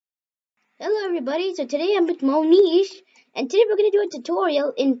Hello everybody, so today I'm with Monish, and today we're going to do a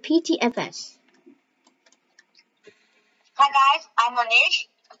tutorial in PTFS. Hi guys, I'm Monish.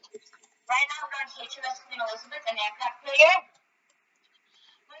 Right now we're on HMS Queen Elizabeth, an aircraft carrier.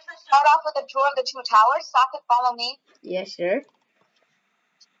 We're going to start off with a tour of the two towers. Socket, follow me. Yes, sir.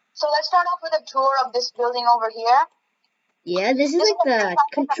 So let's start off with a tour of this building over here. Yeah, this is like the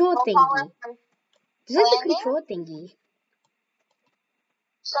control thingy. This is like the control thingy.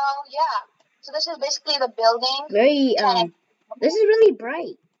 So yeah, so this is basically the building. Very, this is really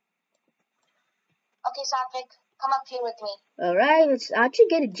bright. Okay, Socket, come up here with me. Alright, let's actually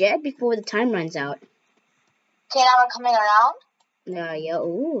get a jet before the time runs out. Okay, now we're coming around. Yeah,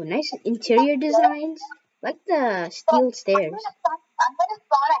 ooh, nice interior designs. Like the steel stairs. I'm going to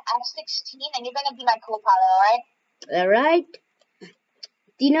spawn at F-16 and you're going to be my co-pilot, alright? Alright.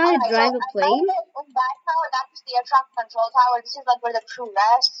 Do you know how to drive a plane? In that tower, that's the air traffic control tower. This is like where the crew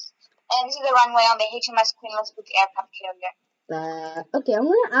rests. And this is the runway on the HMS Queen Elizabeth aircraft carrier. Okay, I'm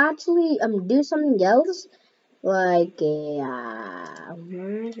gonna actually do something else. Like a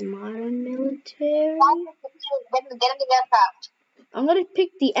modern military. Get in the aircraft. I'm gonna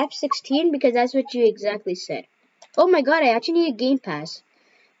pick the F-16 because that's what you exactly said. Oh my god, I actually need a game pass.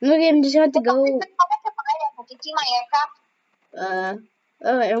 I'm just gonna have to go. Can you see my aircraft?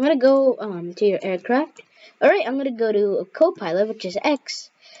 Alright, I'm gonna go to your aircraft. Alright, I'm gonna go to a co-pilot, which is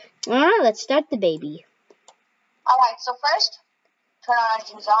X. Alright, let's start the baby. Alright, so first, turn our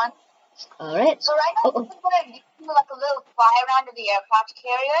engines on. Alright. So right now, we're going to do like a little fly around of the aircraft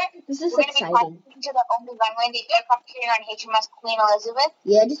carrier. This is we're going to be flying to the only runway in the aircraft carrier on HMS Queen Elizabeth.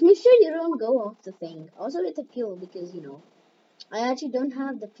 Yeah, just make sure you don't go off the thing. Also, with the fuel, because, you know, I actually don't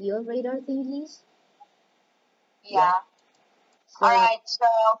have the fuel radar thingies. Yeah. So, alright, so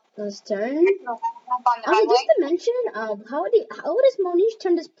let's turn. Also, just to mention, how does Monish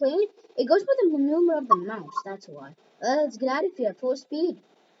turn this plane? It goes with the maneuver of the mouse. That's why. Let's get out of here. Full speed.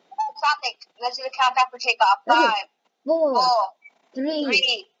 Topic. Let's do the countdown for takeoff. Okay. 5, 4,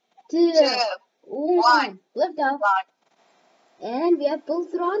 3, 2, 1. Lift off. And we have full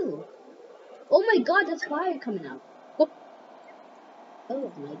throttle. Oh my god, there's fire coming out.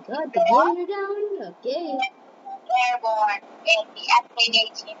 Oh my god, the gears are down. Okay. Airborne in the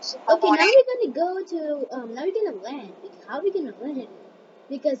F-18. Okay, now we're gonna go to now we're gonna land. How are we gonna land?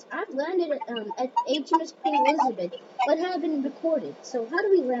 Because I've landed at HMS Queen Elizabeth, but haven't been recorded. So how do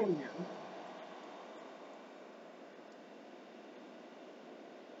we land now?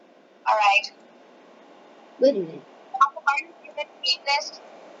 Alright. Wait a minute.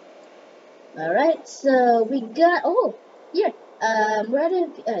 Alright, so we got here. We're at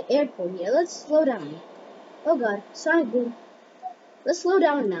an airport here. Let's slow down. Oh god, sorry, boom. Let's slow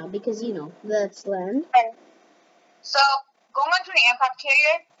down now because let's land. So going onto an aircraft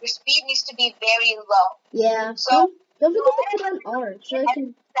carrier, your speed needs to be very low. Yeah. So don't forget to put on R so I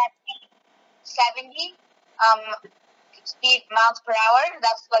can 70 speed miles per hour.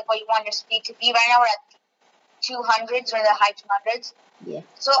 That's like what you want your speed to be. Right now we're at 200s or the high 200s. Yeah.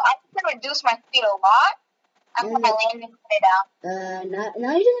 So I can reduce my speed a lot. I'm going to land and put it down.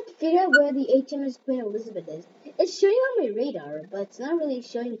 Now you just have to figure out where the HMS Queen Elizabeth is. It's showing on my radar, but it's not really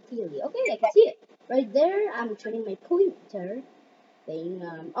showing clearly. Okay, I can see it. Right there, I'm turning my pointer thing.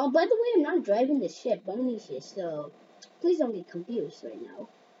 Oh, by the way, I'm not driving the ship, Monish is, so please don't get confused right now.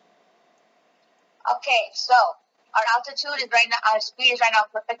 Okay, so our altitude is right now, our speed is right now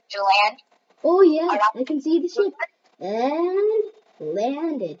perfect to land. Oh yeah, I can see the ship. And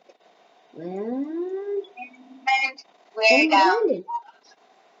landed. And we're down. Landed.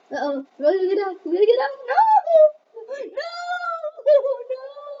 Uh-oh, we're gonna get out. We're gonna get out. No! No!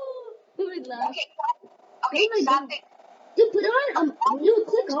 Okay, stop it. Dude, put on,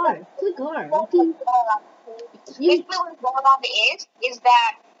 click R. Click R. Basically what's going on is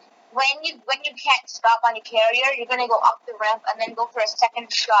that when you can't stop on your carrier, you're gonna go up the ramp and then go for a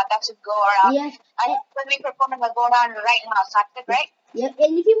second shot. That's a go around. Yeah. And when we perform a go around right now, Satvik, right? Yeah,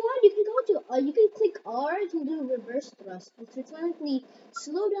 and if you want, you can go to you can click R to do reverse thrust, which will automatically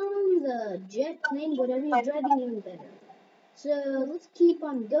slow down the jet plane, whatever you're driving, even better. So let's keep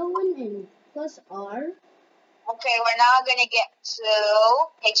on going and plus R. Okay, we're now gonna get to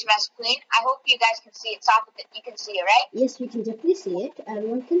HMS Queen. I hope you guys can see it. Satvik, you can see it, right? Yes, we can definitely see it.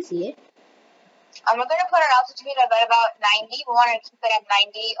 Everyone can see it. We're gonna put our altitude at about 90. We want to keep it at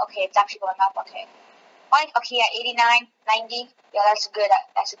 90. Okay, it's actually going up. Okay. Okay, yeah, 89, 90. Yeah,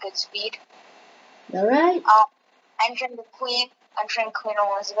 that's a good speed. All right. Entering Queen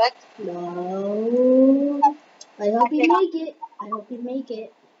Elizabeth. No. I hope you make it. I hope you make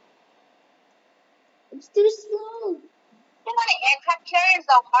it. It's too slow. on an aircraft carrier is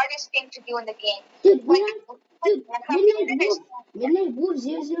the hardest thing to do in the game. Dude, Like, Midnight Wolf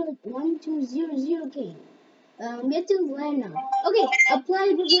 0012000 game. We have to land now. Okay, apply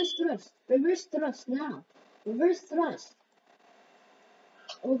reverse thrust. Reverse thrust now. Reverse thrust.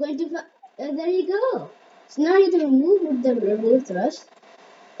 We're going to. There you go. So now you have to remove the reverse thrust.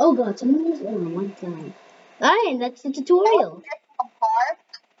 Oh god, someone used one time. Alright, that's the tutorial.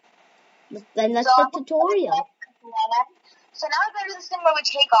 Then that's the tutorial. So now we're going to do this thing where we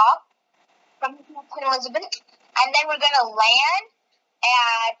take off from Queen Elizabeth, and then we're going to land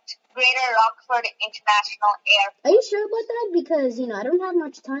at Greater Rockford International Airport. Are you sure about that? Because, I don't have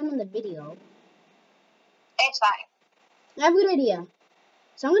much time on the video. It's fine. I have a good idea.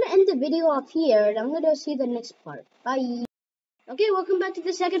 So I'm going to end the video off here, and I'm going to see the next part. Bye. Okay, welcome back to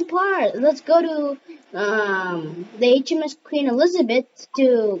the second part. Let's go to the HMS Queen Elizabeth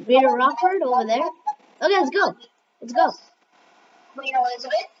to Greater Rockford over there. Okay, let's go. Let's go. Queen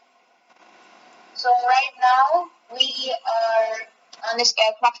Elizabeth. So right now we are on this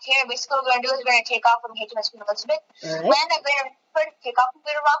aircraft here. Basically, what we're going to do is we're going to take off from HMS Queen Elizabeth, land at Greater Rockford, take off from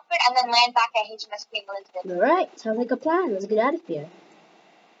Greater Rockford, and then land back at HMS Queen Elizabeth. Alright, sounds like a plan. Let's get out of here.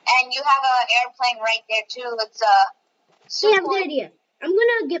 And you have an airplane right there too. It's I have a good idea. I'm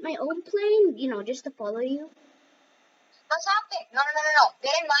gonna get my own plane, just to follow you. No, something. No.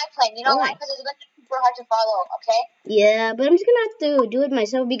 Get in my plane. You know why? Because it's going to be super hard to follow, okay? Yeah, but I'm just gonna have to do it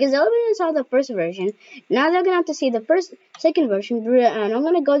myself because everyone saw the first version. Now they're gonna have to see the second version, and I'm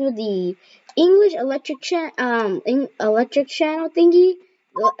gonna go with the English electric channel thingy,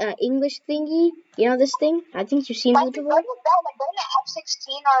 English thingy. You know this thing? I think you've seen it before. Like going to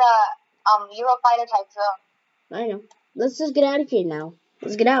F-16 or a Eurofighter type zone. I know. Let's just get out of here now.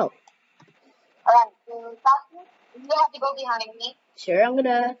 Let's get out. Alright, you have to go behind me. Sure, we're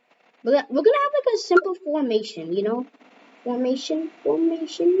gonna have like a simple formation, Formation, you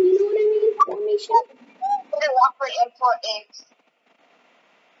know what I mean? Formation. Rockford Airport is.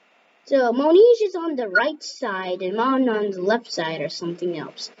 So Monish is on the right side and Mon on the left side or something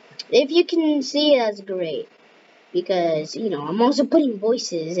else. If you can see, that's great. Because, I'm also putting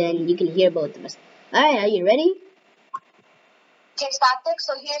voices and you can hear both of us. Alright, are you ready? Okay, static.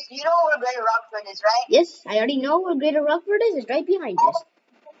 So you know where Greater Rockford is, right? Yes, I already know where Greater Rockford is. It's right behind us.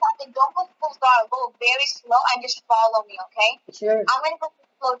 Don't go full throttle. Go very slow and just follow me, okay? Sure. I'm going to go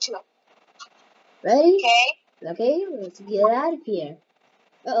slow too. Ready? Okay. Okay, let's get out of here.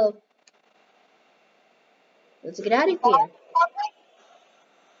 Uh-oh. Let's get out of here.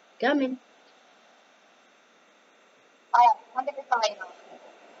 Coming.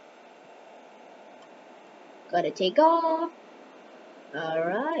 Gotta take off.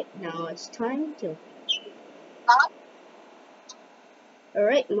 Alright, now it's time to...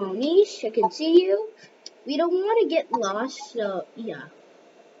 Alright, Monish, I can see you. We don't want to get lost, so yeah.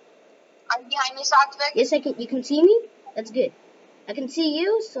 Are you behind me, Satvik? Yes, you can see me? That's good. I can see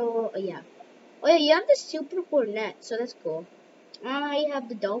you, so yeah. Oh yeah, you have the Super Hornet, so that's cool. I have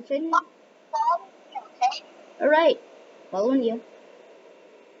the Dolphin. Okay. Alright, following you.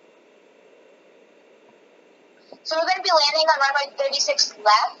 So we're going to be landing on runway 36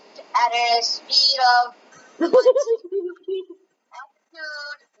 left at a speed of altitude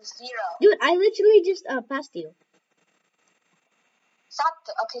 0. Dude, I literally just passed you.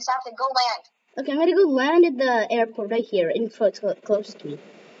 Satvik, go land. Okay, I'm gonna go land at the airport right here, in front, close to me.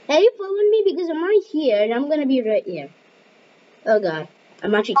 Have you followed me? Because I'm right here, and I'm gonna be right here. Oh god,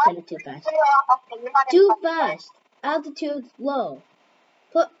 I'm actually kind of too fast. Too fast. Altitude low.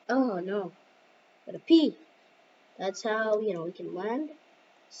 Oh no. Gotta pee. That's how, we can land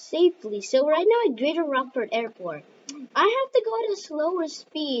safely. So right now at Greater Rockford Airport, I have to go at a slower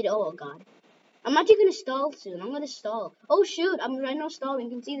speed. Oh god. I'm actually gonna stall soon. I'm gonna stall. Oh shoot, I'm right now stalling.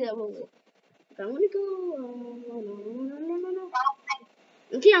 You can see that. I'm gonna go. No.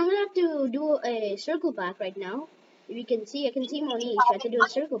 Okay, I'm gonna have to do a circle back right now. If you can see, I can see Monish. I have to do a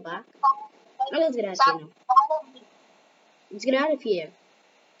circle back. Okay, let's get out of here now. Let's get out of here.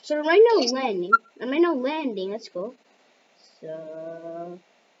 So right now landing. I'm right now landing. Let's go. So.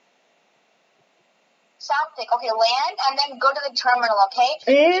 Satvik, okay, land and then go to the terminal, okay?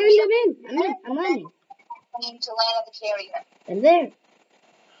 And I'm landing. I need to land at the carrier. I'm there.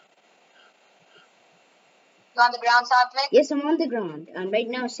 You on the ground, Satvik? Yes, I'm on the ground. I'm right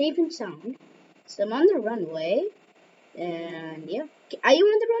now safe and sound. So I'm on the runway. And yeah. Are you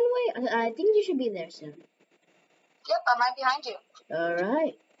on the runway? I think you should be there soon. Yep, I'm right behind you.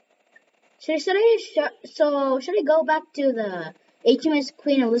 Alright. Should I go back to the HMS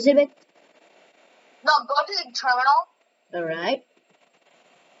Queen Elizabeth? No, go to the terminal. Alright.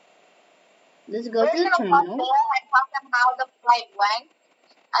 Let's go We're to just the gonna pause terminal. there and tell them how the flight went,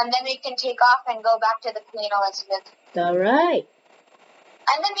 and then we can take off and go back to the Queen Elizabeth. All right.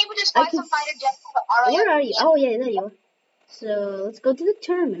 And then maybe just fly some fighter jets to the RAF. Where are you? Oh yeah, there you are. So let's go to the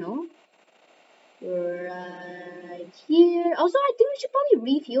terminal. Right here. Also, I think we should probably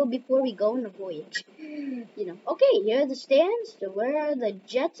refuel before we go on the voyage. You know. Okay, here are the stands. So where are the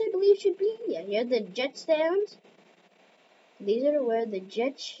jets? I believe should be. Yeah, here are the jet stands. These are where the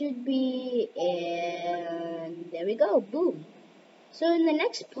jets should be, and there we go. Boom. So in the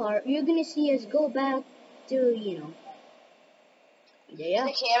next part, you're gonna see us go back to, you know. Yeah.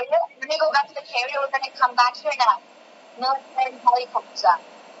 The carrier. When we go back to the carrier, we're gonna come back here now. Military helicopter.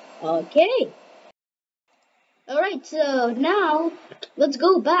 Okay. Alright, so now let's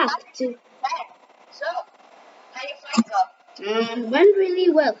go back to. So, how your flight go? Went really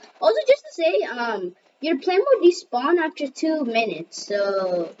well. Also, just to say, your plane will despawn after 2 minutes.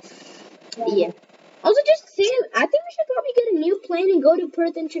 So, yeah. Also, just to say, I think we should probably get a new plane and go to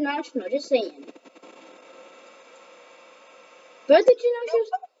Perth International. Just saying. Perth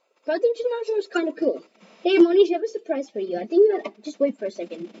International is kind of cool. Hey, Monish, I have a surprise for you. I think you gotta just wait for a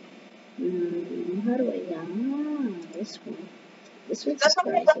second. How do I? This one. This one's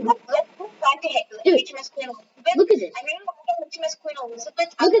surprising. Dude, look at this.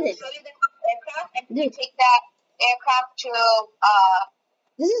 Look at this. Dude, take that aircraft to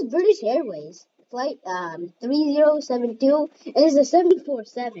this is British Airways flight 3072. It is a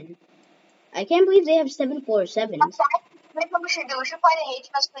 747. I can't believe they have 747s. what we should do. We should fly to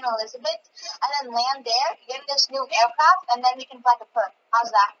HMS Queen Elizabeth and then land there, get this new aircraft, and then we can fly to Perth.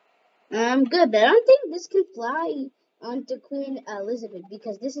 How's that? Good, but I don't think this can fly onto Queen Elizabeth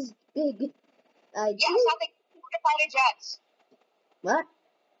because this is big. Yes, I think fighter jets. What?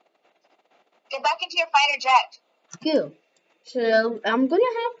 Get back into your fighter jet. Cool. So I'm also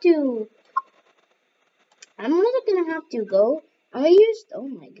gonna have to go. I'm gonna use. Oh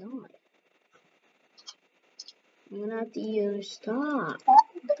my god. I'm gonna have to use stop.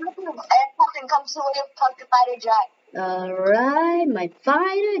 Aircraft and comes to your fighter jet. Alright, my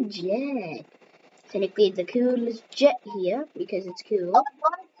fighter jet. Technically, it's the coolest jet here because it's cool. You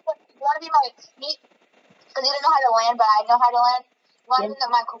wanna be my seat? Because you don't know how to land, but I know how to land. You wanna be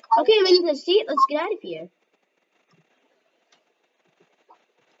my co-pilot? Okay, we need the seat. Let's get out of here.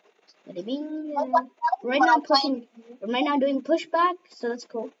 Right now, right now doing pushback, so that's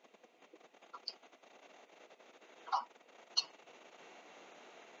cool.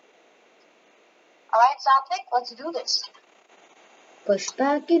 Alright, Sophic, let's do this.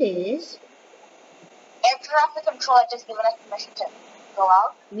 Pushback it is. Air traffic control had just given us permission to go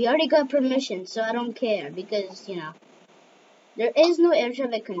out. We already got permission, so I don't care because, you know, there is no air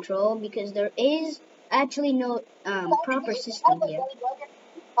traffic control because there is actually no proper system here.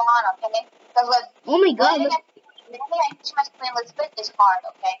 Oh my god, look. Elizabeth is hard,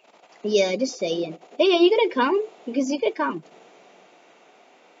 okay? Yeah, just saying. Hey, are you gonna come? Because you could come.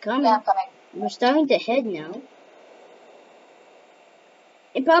 Come. Yeah, I'm coming. We're starting to head now.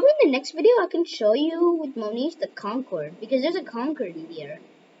 And probably in the next video I can show you with Monish the Concorde. Because there's a Concorde in here.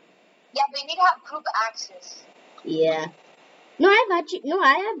 Yeah, but we need to have group access. Yeah. No,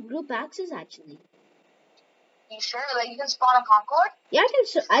 I have group access actually. You sure? Like you can spawn a Concorde? Yeah,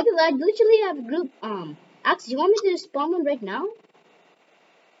 I literally have group access. You want me to spawn one right now?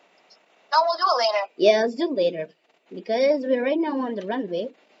 No, we'll do it later. Yeah, let's do it later. Because we're right now on the runway.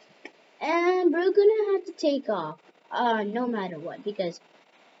 And we're gonna have to take off. No matter what. Because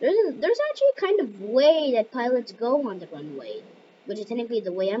there's actually a kind of way that pilots go on the runway. Which is technically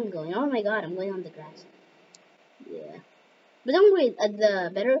the way I'm going. Oh my god, I'm going on the grass. Yeah. But don't worry,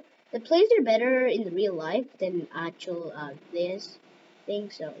 the planes are better in the real life than actual this thing,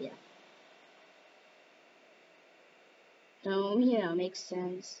 so yeah. So yeah, makes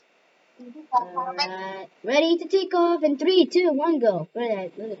sense. Alright. Ready to take off in 3, 2, 1, go. Where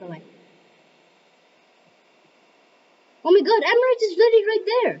did it go? Oh my god, Emirates is literally right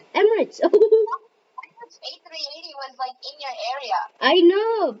there. Emirates. A380 was like in your area. I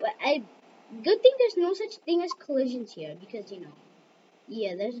know, but good thing there's no such thing as collisions here because, you know.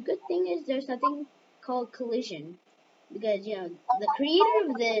 Yeah, good thing is there's nothing called collision. Because, you know, the creator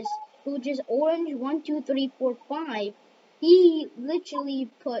of this, who just orange 1, 2, 3, 4, 5, he literally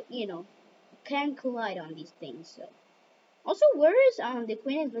put, you know, can collide on these things. So, also, where is the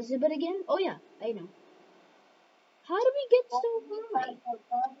Queen Elizabeth again? Oh yeah, I know. How do we get so high? I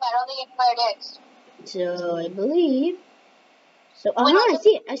don't think it's where it is. So I believe. So I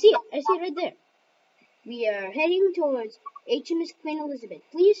see it right there. We are heading towards HMS Queen Elizabeth.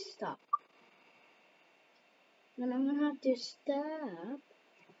 Please stop. Then I'm gonna have to stop.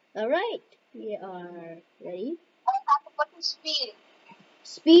 Alright. We are ready. I have to put in speed.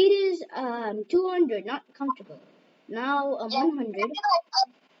 Speed is 200, not comfortable. Now 100. Like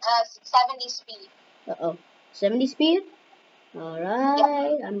 70 speed. Uh-oh. 70 speed?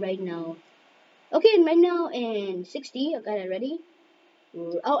 Alright, I'm right now. Okay, I'm right now in 60. I got it ready.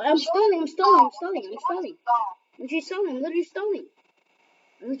 Oh, I'm stalling. I'm literally stalling.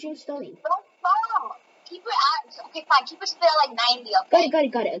 Don't stop. Keep it at, okay, fine. Keep it still at like 90, okay?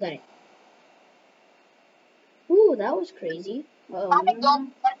 Got it. Ooh, that was crazy. Don't let it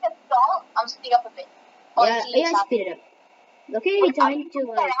stall. Speed up a bit. Yeah, speed it up. Okay,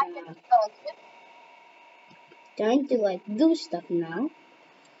 time to like do stuff now.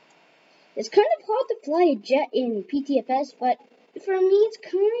 It's kind of hard to fly a jet in PTFS, but for me it's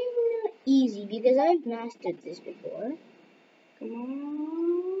kind of easy because I've mastered this before. Come on.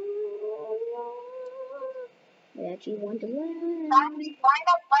 I actually want to land. Line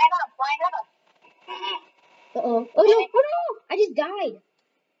up. Uh-oh. Oh no! I just died.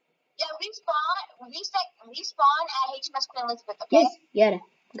 Yeah, respawn at HMS Queen Elizabeth, okay? Yes,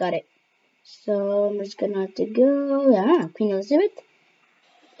 got it. So I'm just gonna have to go. Queen Elizabeth.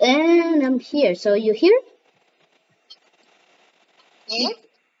 And I'm here. So you here? Yeah?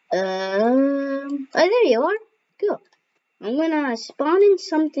 Oh, there you are. Cool. I'm gonna spawn in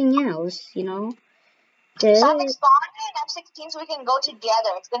something else, Something spawned in F-16 so we can go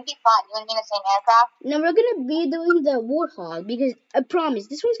together. It's gonna be fun. You wanna be in the same aircraft? No, we're gonna be doing the Warthog because I promise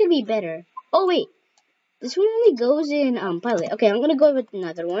this one's gonna be better. Oh wait, this one only goes in pilot. Okay, I'm gonna go with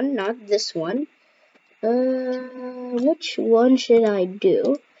another one, not this one. Which one should I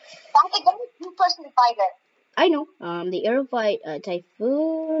do? Something gonna be two-person fighter. I know. The Aerofight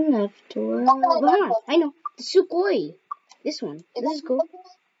Typhoon F-12. I know. The Sukhoi. This one. This is cool.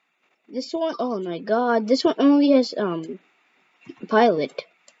 This one. Oh my God. This one only has pilot.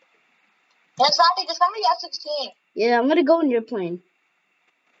 It's not just remember the F-16. Yeah, I'm gonna go in your plane.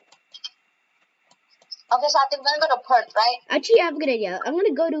 Okay, so I think we're gonna go to Perth, right? Actually, I have a good idea. I'm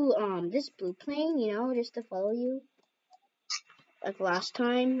gonna go to this blue plane, just to follow you. Like last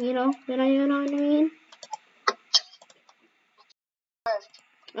time, you know what I mean? Perth.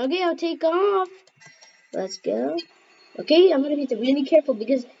 Okay, I'll take off. Let's go. Okay, I'm gonna be really careful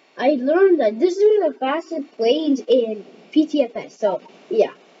because I learned that this is one of the fastest planes in PTFS. So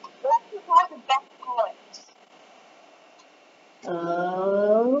yeah. Who has the best pilots?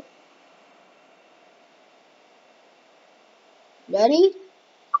 Oh, ready?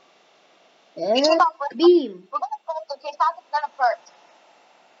 Beam. We're gonna Perth, okay, so I think we're gonna Perth.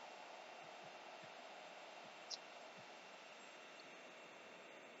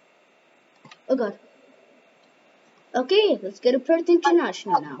 Oh God. Okay, let's go to Perth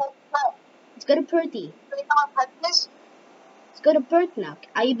International now. Let's go to Perthy. Let's go to Perth now.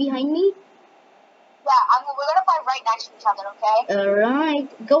 Are you behind me? Yeah, we're gonna fly right next to each other, okay? Alright.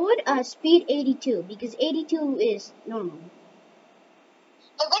 Go with speed 82 because 82 is normal.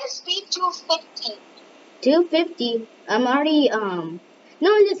 We're gonna speed 250. 250. I'm already no,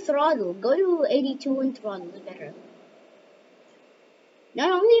 in the throttle. Go to 82 and throttle is better.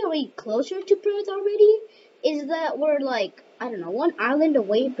 Not only are we closer to Perth already, is that we're like, I don't know, one island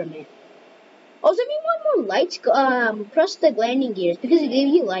away from it. Also, if you want more lights, press the landing gears because it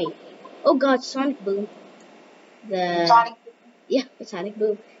gives you light. Oh God, sonic boom. The sonic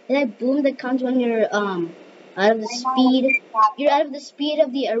boom. And that boom that comes when you're out of the speed. You're out of the speed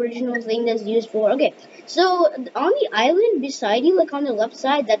of the original thing that's used for. Okay, so on the island beside you, like on the left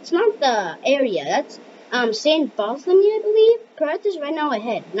side, that's not the area. That's Saint Bartholomew, I believe. Perth is right now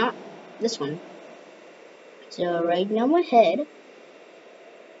ahead, not this one. So right now ahead.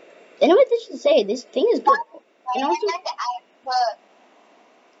 I know what this should say. This thing is good.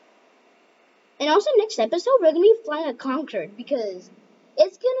 And also next episode we're gonna be flying a Concorde because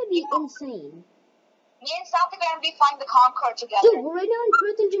it's gonna be insane. Me and South are gonna be flying the Concorde together. Dude, we're right now in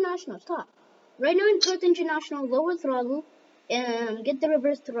Perth International. Stop. Right now in Perth International, lower throttle and get the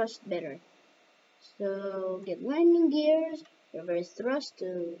reverse thrust better. So get landing gears, reverse thrust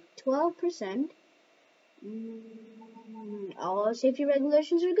to 12%. All safety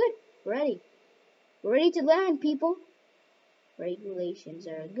regulations are good. We're ready. We're ready to land, people. Regulations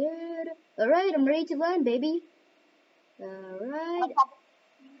are good. Alright, I'm ready to land, baby. Alright.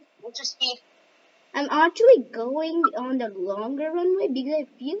 What's your speed? I'm actually going on the longer runway because I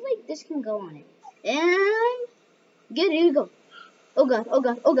feel like this can go on it. And get it, go. Oh God.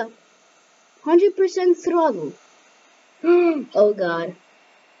 100% throttle. Oh God.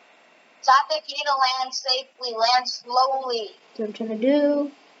 Traffic, you need to land safely, land slowly. That's what I'm trying to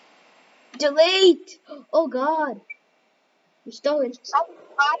do. Delayed. Oh God. I'm stalling.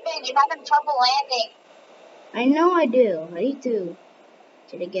 happened? You're having trouble landing. I know I do. I need to.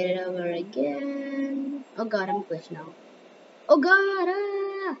 Should I get it over again? Oh god, I'm glitched now. Oh god,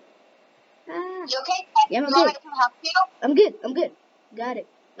 ah! Ah! You okay? Yeah, I'm you want good. me to come help you? I'm good. Got it.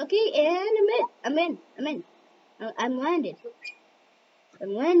 Okay, and I'm in. I'm landed.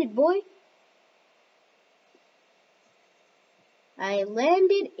 I'm landed, boy. I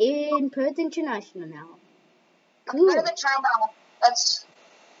landed in Perth International now. Cool. Go to the terminal. Let's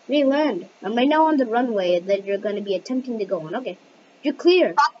re-land. I'm right now on the runway that you're going to be attempting to go on. Okay. You're clear.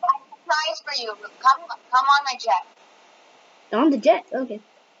 I've got a surprise for you. Come on my jet. On the jet? Okay.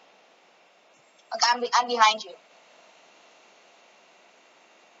 Okay, I'm behind you.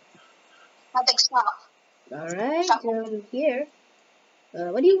 Nothing stop. Alright, here.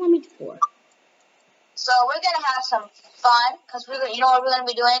 What do you want me for? So we're gonna have some fun, because you know what we're gonna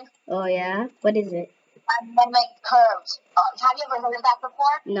be doing? Oh yeah? What is it? Dynamic curves. Have you ever heard of that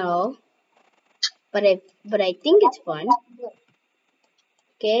before? No. But I think it's fun.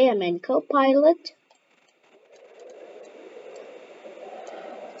 Okay, I'm in co-pilot.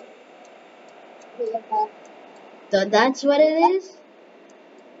 So that's what it is?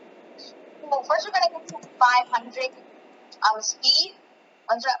 Well, first we're gonna get to 500 speed.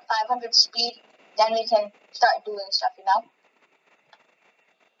 Once we're at 500 speed, then we can start doing stuff, you know?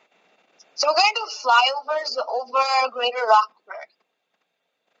 So we're gonna do flyovers over Greater Rockford.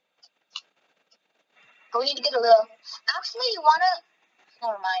 But we need to get a little. Actually, you wanna?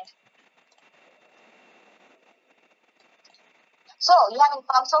 Never mind. So, you having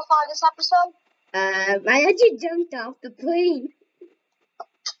fun so far this episode? I actually jumped off the plane.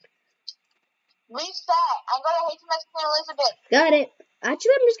 Reset. I'm gonna hate my Queen Elizabeth. Got it.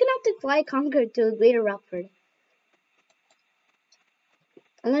 Actually, I'm just gonna have to fly Concord to Greater Rockford.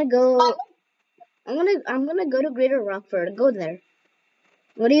 I'm gonna go to Greater Rockford. Go there.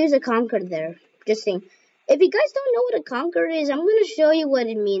 I'm gonna use a Concord there. Just saying. If you guys don't know what a Concord is, I'm gonna show you what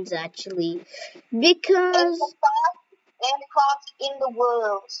it means actually. Because it's the fastest aircraft in the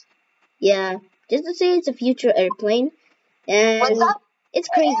world. Yeah, just to say it's a future airplane, and it's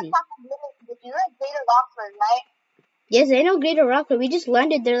crazy. You're at Greater Rockford, right? Yes, I know Greater Rockford. We just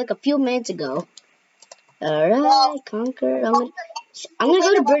landed there like a few minutes ago. Alright, Concord. I'm gonna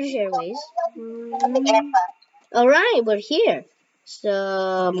go to British Airways. Alright, we're here. So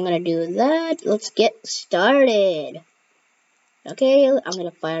I'm gonna do that. Let's get started. Okay, I'm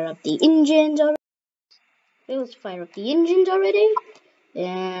gonna fire up the engines already. Okay, let's fire up the engines already.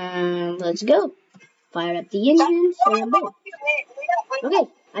 And let's go. Fire up the engines and boom. Okay,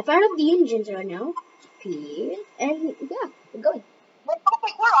 I fired up the engines right now. Speed, and yeah, we're going. Where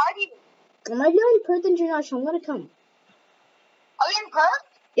are you? I'm right now in Perth International. I'm gonna come. Are you in Perth?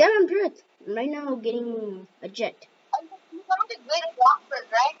 Yeah, I'm in Perth. I'm right now getting a jet. You're going to Greater Rockford,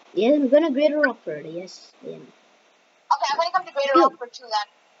 right? Yeah, I'm going to Greater Rockford. Yes, I am. Okay, I'm gonna come to Greater Rockford too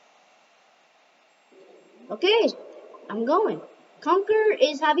then. Okay, I'm going. Conquer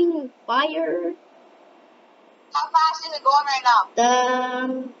is having fire. How fast is it going right now?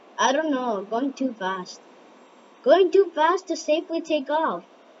 I don't know. Going too fast. Going too fast to safely take off.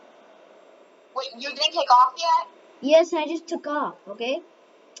 Wait, you didn't take off yet? Yes, I just took off, okay?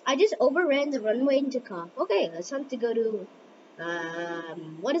 I just overran the runway and took off. Okay, let's have to go to,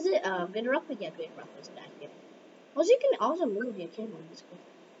 what is it? Greater Rockford? Yeah, Greater Rockford. So that's good. Also, you can also move your camera on this one.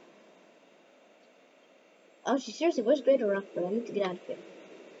 Oh, seriously, where's Greater Rockford? I need to get out of here.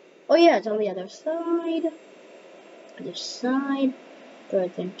 Oh, yeah, it's on the other side. Other side.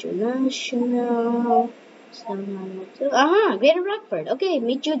 Perth International. Greater Rockford. Okay,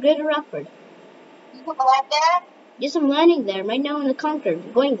 meet you at Greater Rockford. You can land there? Yes, I'm landing there right now in the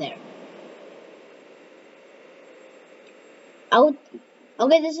Concord. Going there.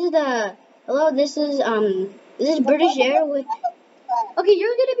 Okay, this is hello, this is British Airways. Okay,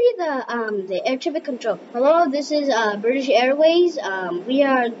 you're gonna be the air traffic control. Hello, this is British Airways. We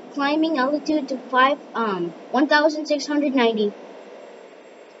are climbing altitude to 1,690.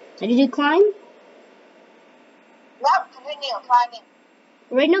 Did you climb? Yep, continue climbing.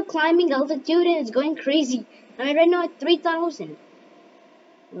 Right now climbing altitude and it's going crazy. I mean right now at 3,000.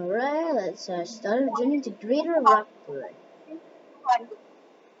 Alright, let's start our journey to Greater Rockford.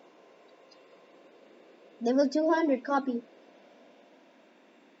 Level 200, copy.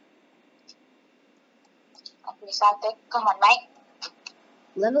 Okay, Satek, come on, mate.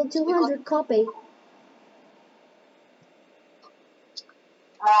 Level 200, copy.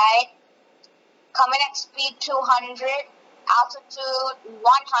 Alright. Coming at speed 200, altitude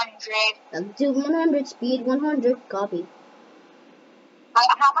 100. Altitude 100, speed 100, copy.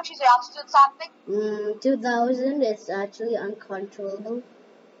 How much is your altitude, Satek? 2,000, it's actually uncontrollable.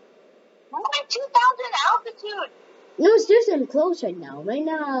 I'm at 2,000 altitude. No, seriously, I'm close right now. Right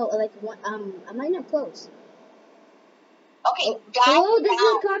now, like, I'm right now close. Okay, Hello,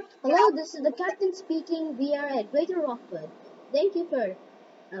 this is the captain speaking. We are at Greater Rockwood. Thank you for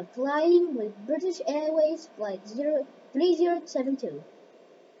flying with British Airways Flight 3072.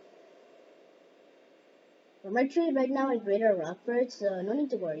 I'm actually right now at Greater Rockford, so no need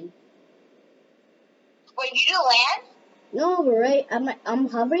to worry. Wait, you do land? No, we're right. I'm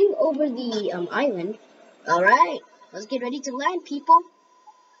hovering over the island. All right, let's get ready to land, people.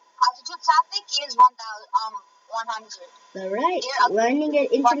 Altitude traffic is 1,100. All right, landing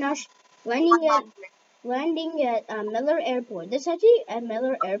at international. Landing at Miller Airport. There's actually a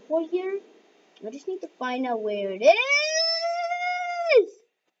Miller Airport here. I just need to find out where it is.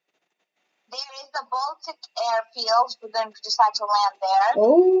 There is the Baltic airfield. We're going to decide to land there.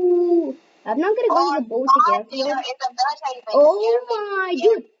 Oh, I'm not gonna go to the Baltic airfield. There is a military base. Oh my,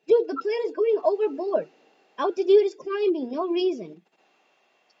 dude, the plane is going overboard. Altitude is climbing, no reason.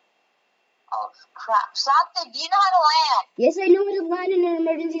 Oh crap! Satya, do you know how to land? Yes, I know how to land in an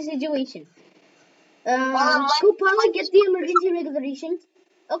emergency situation. Co-pilot, get the emergency regulations.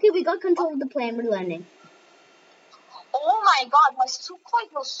 Okay, we got control of the plane. We're landing. Oh my god, my Sukhoi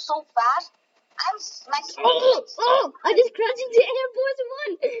goes so fast. I just crashed into Air Force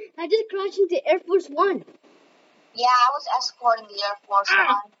One. Air Force One. Yeah, I was escorting the Air Force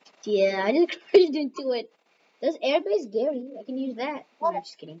One. Yeah, I just crashed into it. There's airbase Gary. I can use that. No, I'm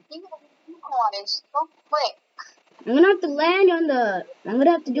just kidding. Is so quick. I'm gonna have to land on the. I'm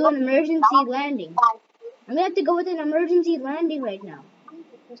gonna have to do an emergency landing. I'm gonna have to go with an emergency landing right now.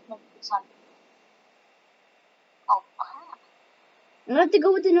 Oh crap! I'm gonna have to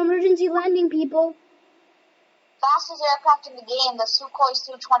go with an emergency landing, people. Fastest aircraft in the game, the Sukhoi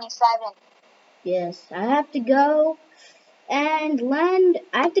Su-27. Yes, I have to go and land.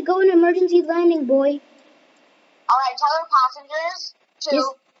 I have to go an emergency landing, boy. Alright, tell our passengers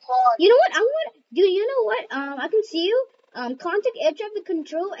to board. You know what? You know what? I can see you. Contact air traffic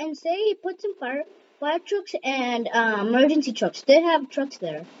control and say put some fire trucks and emergency trucks. They have trucks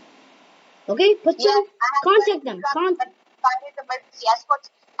there. Okay, contact them. Emergency escorts.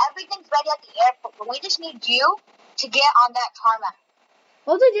 Everything's ready at the airport, but we just need you to get on that tarmac.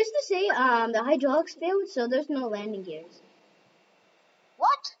 Also, just to say, the hydraulics failed, so there's no landing gears.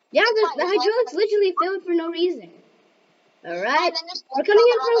 What? Yeah, the hydraulics literally failed for no reason. Alright, we're coming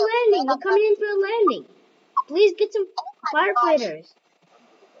in for a landing. Please get some firefighters.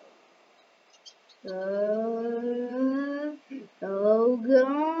 Oh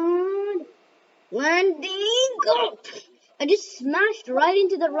god. Landing! Go! I just smashed right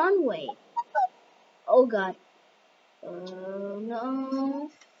into the runway. Oh god. Oh no.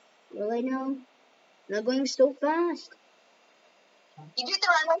 Really no? Not going so fast. You did the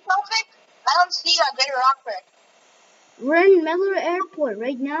runway traffic? I don't see you at Greater Rockford. We're in Miller Airport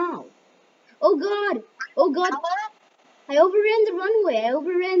right now. Oh god. I overran the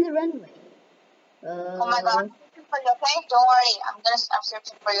runway. Oh my god. I'm searching for you, okay? Don't worry. I'm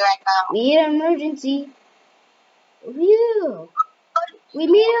searching for you right now. We need an emergency. Phew. We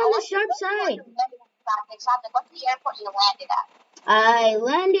made it on the sharp side. What the airport you landed at? I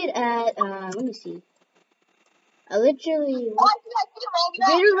landed at, let me see. I literally...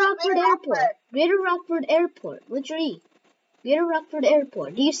 Greater Rockford Airport. Literally. Greater Rockford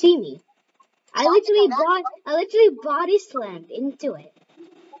Airport. Do you see me? I literally body slammed into it.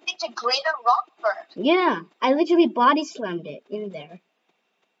 Into Greater Rockford? Yeah, I literally body slammed it in there.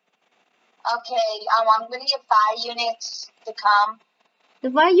 Okay, I'm gonna get fire units to come. The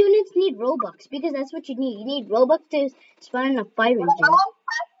fire units need Robux because that's what you need. You need Robux to spawn a fire engine.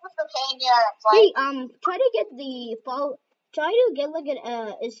 Hey, try to get like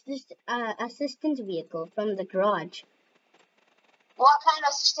an assistance vehicle from the garage. What kind of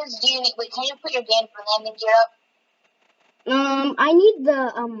assistance do you need? Wait, can you put your game for landing gear up? I need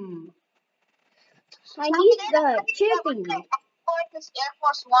the chair thingy. Air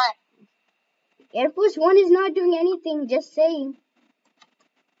Force One. Air Force One is not doing anything, just saying.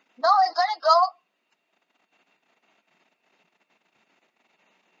 No, it's gonna go.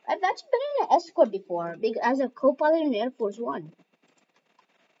 I've actually been in an escort before, as a co-pilot in Air Force One.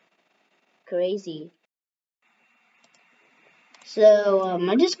 Crazy. So,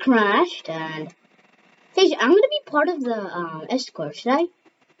 I just crashed, and... Hey, I'm gonna be part of the, escort, should I?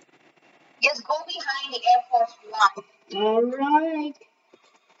 Just go behind the Air Force One. Alright.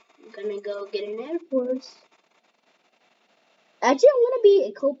 I'm gonna go get an Air Force. Actually, I'm gonna be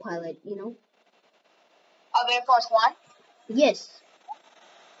a co-pilot, you know. Of Air Force One? Yes.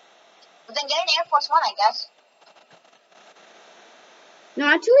 But then get an Air Force One, I guess. No,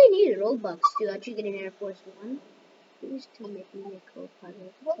 actually, I need Robux to actually get an Air Force One. Please to make me a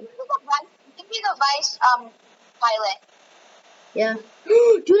co-pilot. Give me the vice pilot. Yeah.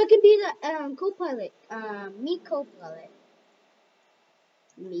 Dude, I can be the co-pilot. Me co-pilot.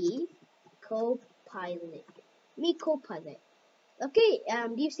 Me co-pilot. Me co-pilot. Okay,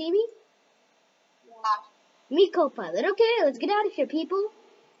 do you see me? Yeah. Me co-pilot. Okay, let's get out of here, people.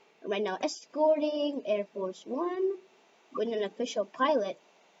 Right now, escorting Air Force One with an official pilot.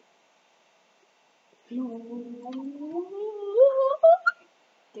 The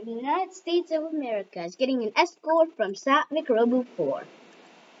United States of America is getting an escort from Satnik Robo 4.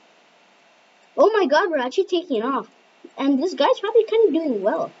 Oh my god, we're actually taking off. And this guy's probably kind of doing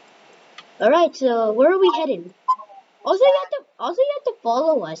well. Alright, so where are we heading? Also, you have to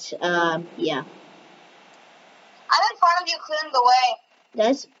follow us. Yeah. I'm in front of you, clearing the way.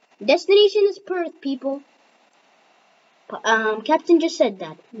 That's destination is Perth, people. Captain just said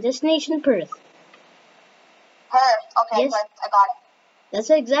that. Destination Perth. Perth. Okay, Yes. Perth. I got it. That's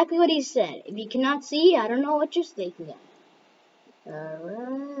exactly what he said. If you cannot see, I don't know what you're thinking of.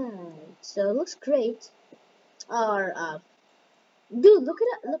 Alright. So it looks great. Dude, look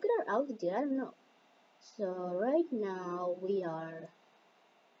at our altitude. I don't know. So right now we are.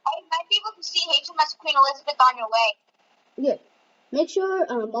 I might be able to see HMS Queen Elizabeth on your way. Yeah. Make sure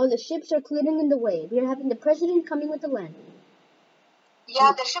all the ships are clearing in the way. We are having the president coming with the landing.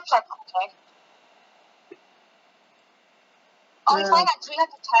 Yeah, the ships are coming. Oh, it's flying at 310.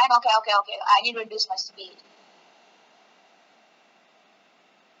 Okay. I need to reduce my speed.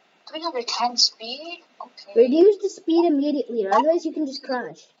 310 speed? Okay. Reduce the speed immediately, or otherwise you can just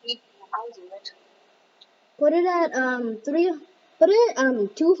crash. I'll do it. Put it at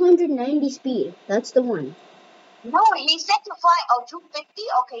 290 speed. That's the one. No, he said to fly 250?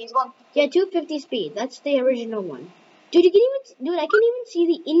 Okay, he's going 250. Yeah, 250 speed. That's the original one. Dude, I can even see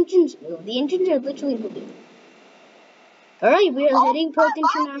the engines move. The engines are literally moving. Alright, we are heading Perth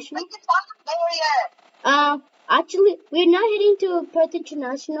International. Actually, we're not heading to Perth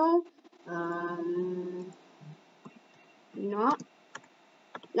International.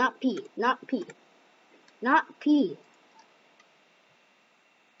 Not P.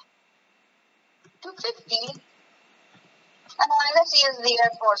 250? And let's use the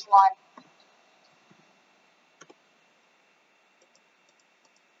Air Force One.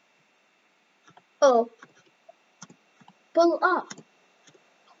 Oh. Pull up.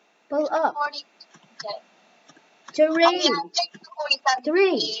 40. Okay. Terrain.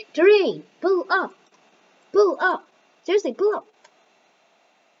 Pull up. Seriously, pull up.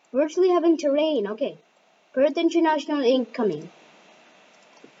 We're actually having terrain. Okay. Perth International incoming.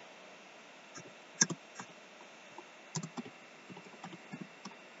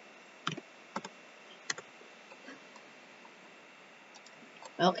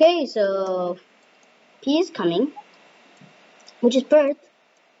 Okay, so P is coming, which is Perth.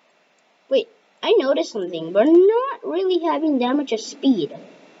 Wait, I noticed something. We're not really having that much of speed.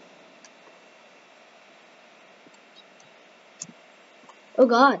 Oh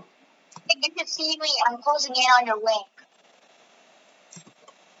god. You can see me. I'm closing in on your wing.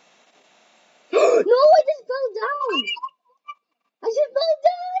 No, I just fell down.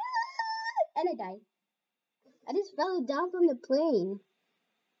 And I died. I just fell down from the plane.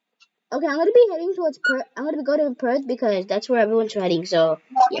 Okay, I'm gonna be heading towards Perth. I'm gonna go to Perth because that's where everyone's heading. So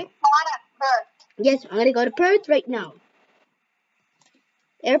yeah. Yes, I'm gonna go to Perth right now.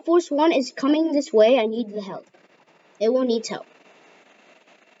 Air Force One is coming this way. I need the help. Everyone needs help.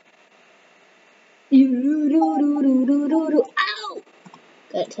 Ow!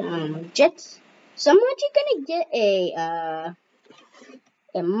 Got jets. Someone actually gonna get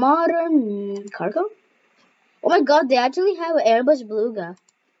a modern cargo. Oh my god, they actually have an Airbus Beluga.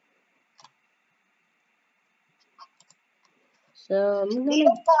 So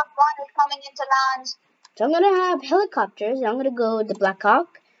I'm gonna have helicopters. I'm gonna go the Black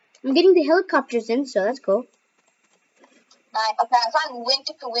Hawk. I'm getting the helicopters in, so that's cool. Nice. Okay, I'm flying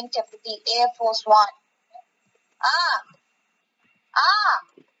wingtip to wingtip with the Air Force One.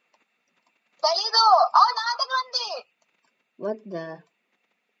 What the?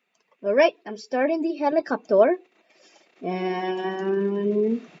 Alright, I'm starting the helicopter.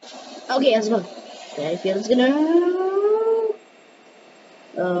 And okay, let's go. That feels gonna.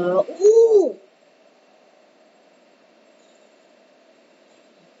 Ooh!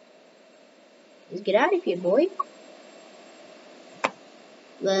 Let's get out of here, boy.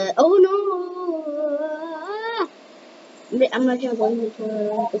 Oh no! I'm not gonna go into.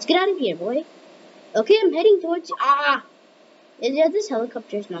 Let's get out of here, boy. Okay, I'm heading towards. Yeah, this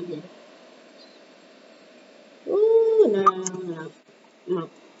helicopter is not good. Ooh, no. No.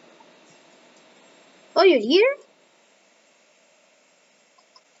 Oh, you're here?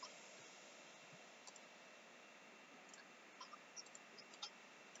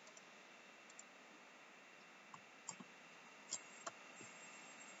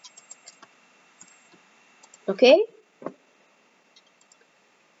 Okay.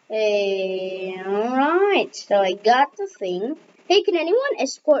 Hey, alright. So I got the thing. Hey, can anyone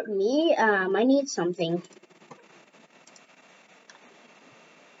escort me? I need something.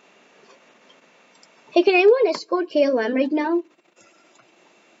 Hey, can anyone escort KLM right now?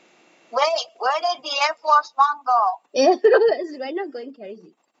 Wait, where did the Air Force One go? Yeah, it's right now going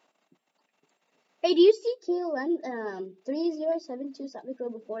crazy. Hey, do you see KLM 3072 South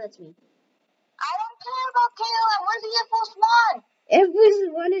Road before? That's me. I don't care about KLM. Where's the Air Force One? Air Force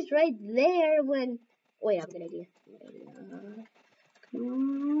One is right there when. Wait, I have a good idea. Come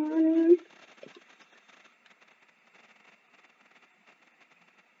on.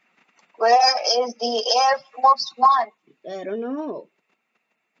 Where is the Air Force One? I don't know.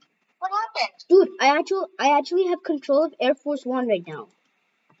 What happened? Dude, I actually have control of Air Force One right now.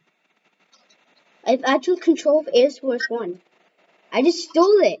 I have actual control of Air Force One. I just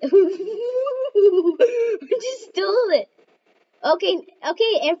stole it. I just stole it. Okay,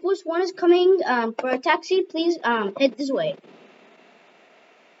 Air Force One is coming for a taxi. Please head this way.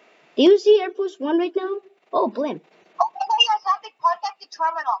 Do you see Air Force One right now? Oh, blimp. Oh my god, yes, I have to contact the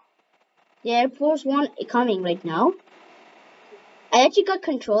terminal. The Air Force One is coming right now. I actually got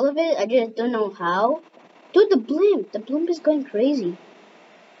control of it. I just don't know how. Dude, the blimp is going crazy.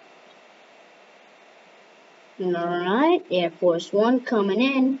 Alright, Air Force One coming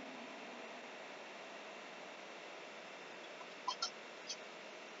in.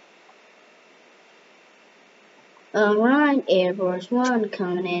 Alright, Air Force One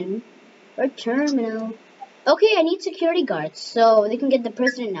coming in. Or terminal. Okay, I need security guards so they can get the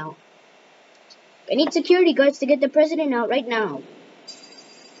president out. I need security guards to get the president out right now.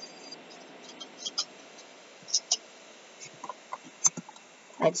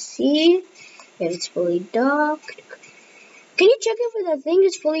 Let's see if it's fully docked. Can you check if the thing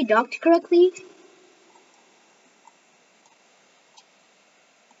is fully docked correctly?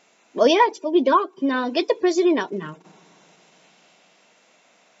 Well, yeah, it's fully docked. Now, get the president out now.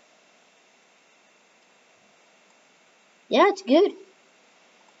 Yeah, it's good.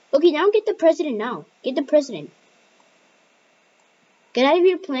 Okay, now get the president now. Get the president. Get out of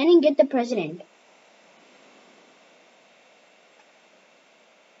your plane and get the president.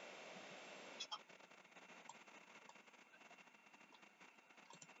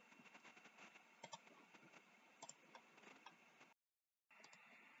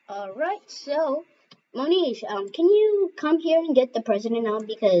 Alright, so, Monish, can you come here and get the president out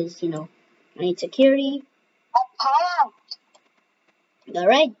because, I need security.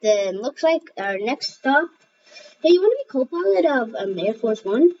 Alright, then looks like our next stop. Hey, you want to be co-pilot of Air Force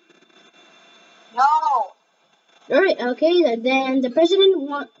One? No. Alright, okay, then the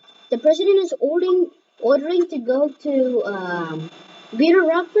president is ordering to go to Greater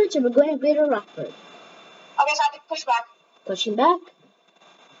Rockford, so we're going to Greater Rockford. Okay, so I have to push back. Pushing back.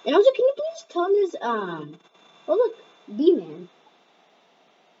 And also, can you please tell us, oh look, B-Man.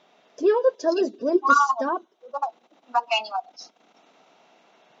 Can you also tell us Blimp to stop? We're gonna push back anyways.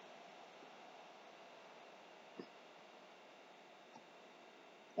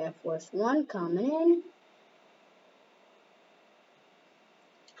 Air Force One coming in.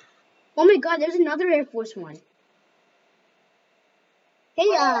 Oh my god, there's another Air Force One. Hey,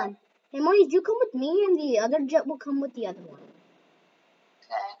 hey Monish, you come with me and the other jet will come with the other one.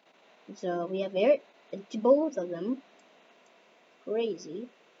 Okay. So we have air, both of them. Crazy.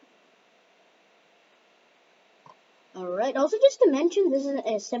 Alright, also just to mention, this is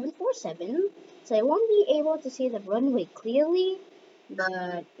a 747, so I won't be able to see the runway clearly,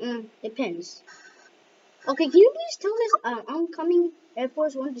 but depends. Okay, can you please tell this oncoming Air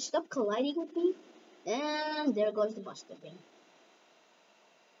Force One to stop colliding with me? And there goes the bus stopping.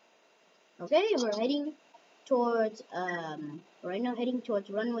 Okay, we're heading towards, right now heading towards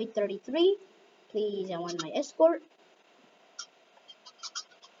runway 33. Please, I want my escort.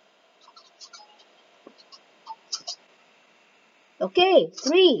 Okay,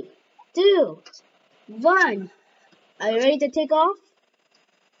 3, 2, 1. Are you ready to take off?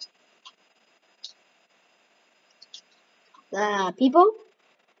 People?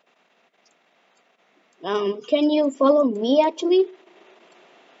 Can you follow me actually?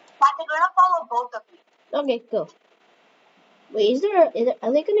 Patrick, we're gonna follow both of you. Okay, go. Wait,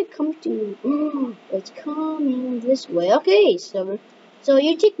 are they gonna come to, it's coming this way. Okay, so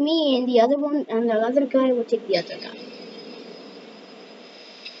you take me and the other one, and the other guy will take the other guy.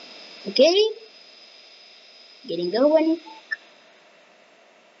 Okay, getting going.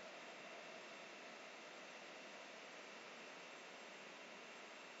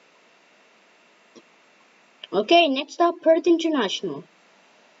 Okay, next up, Perth International.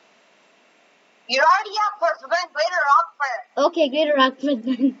 You're already at Perth. We're going Greater Rockford. Okay, Greater Rockford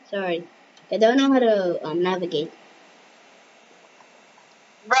then. Sorry. I don't know how to navigate.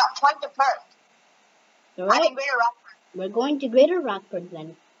 Bro, point to Perth. Alright. I'm in Greater Rockford. We're going to Greater Rockford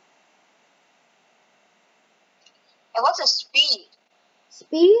then. And what's the speed?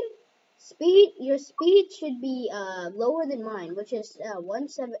 Your speed should be lower than mine, which is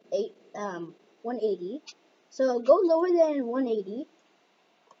 180. So go lower than 180.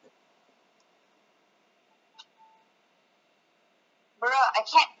 Bro, I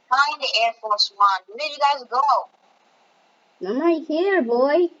can't find the Air Force One. Where did you guys go? I'm right here,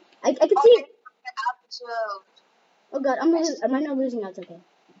 boy. I can see it. Altitude. Oh god, am I not losing altitude? Okay,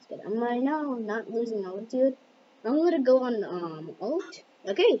 that's good. Am I now not losing altitude? I'm gonna go on alt.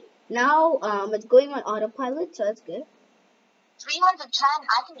 Okay, now it's going on autopilot, so that's good. 310.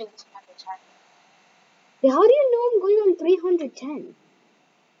 I can do 310. Yeah, how do you know I'm going on 310?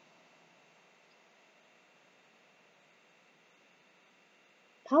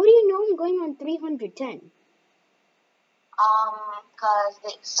 How do you know I'm going on 310? Cause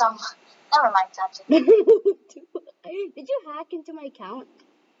never mind, that's it. Did you hack into my account?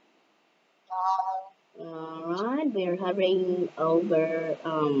 No. Alright, we're hovering over,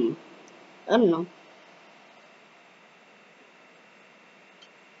 I don't know.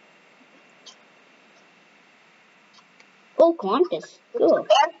 Oh, Qantas. Cool. The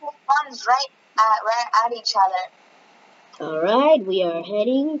Air Force One's right at each other. Alright, we are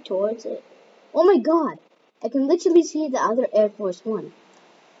heading towards it. Oh my god, I can literally see the other Air Force One.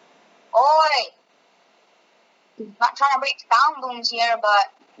 Oi! Not trying to break sound booms here,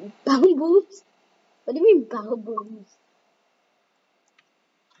 but... Bow booms? What do you mean bow booms?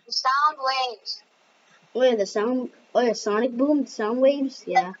 The sound waves. Oh yeah, sonic boom, sound waves,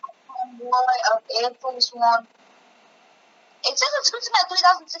 yeah. Of Air Force One. It says it's cruising at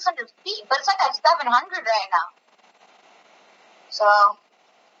 3,600 feet, but it's like at 700 right now. So,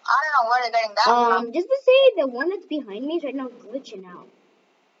 I don't know where they're getting that from. Just to say, the one that's behind me is right now glitching out.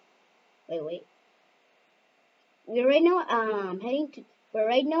 Wait. We're right now we're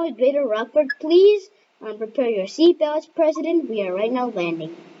right now at Greater Rockford. Please prepare your seatbelts, President. We are right now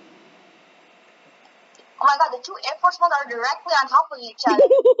landing. Oh my god, the two Air Force Ones are directly on top of each other.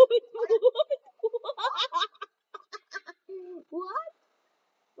 What?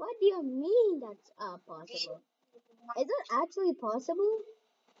 What do you mean that's possible? Is that actually possible?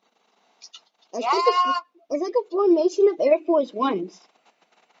 It's like a formation of Air Force Ones.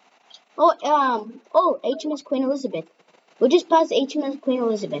 HMS Queen Elizabeth. We'll just pass HMS Queen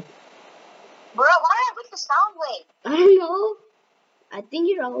Elizabeth. Bro, why did I break the sound wave? I don't know. I think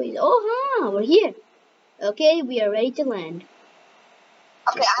you're always... we're here. Okay, we are ready to land.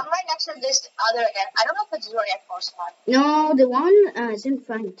 Okay, I'm right next to this other Air... I don't know if it's your Air Force One. No, the one is in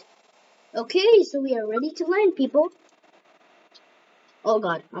front. Okay, so we are ready to land, people. Oh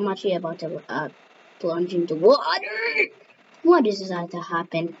god, I'm actually about to plunge into water. What is about to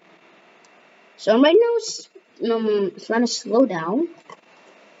happen? So I'm right now trying to slow down.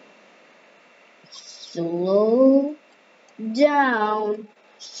 Slow down.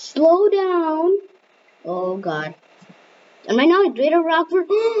 Oh god. And right now at Greater Rockford,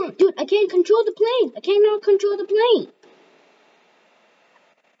 dude, I can't control the plane. I cannot control the plane.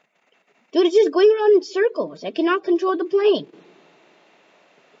 Dude, it's just going around in circles. I cannot control the plane.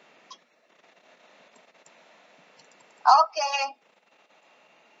 Okay.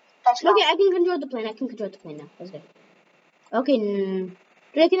 Okay, I can control the plane. I can control the plane now. That's good. Okay, dude,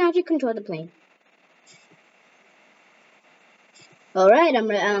 I can actually control the plane. Alright, I'm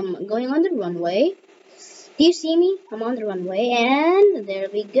going on the runway. Do you see me? I'm on the runway, and there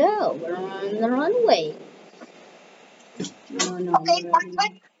we go. We're on the runway. Oh, no. Okay,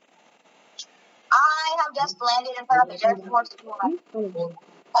 perfect. I have just landed in front of the Air Force One. Oh, what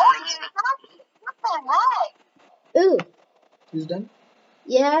the heck? Ooh. Is done?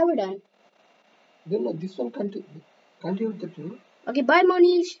 Yeah, we're done. No, this one continue the trip. Okay, bye,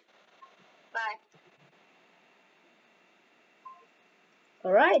 Monish. Bye.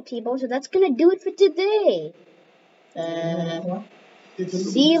 Alright, people, so that's gonna do it for today.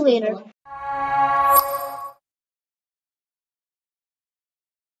 See you later.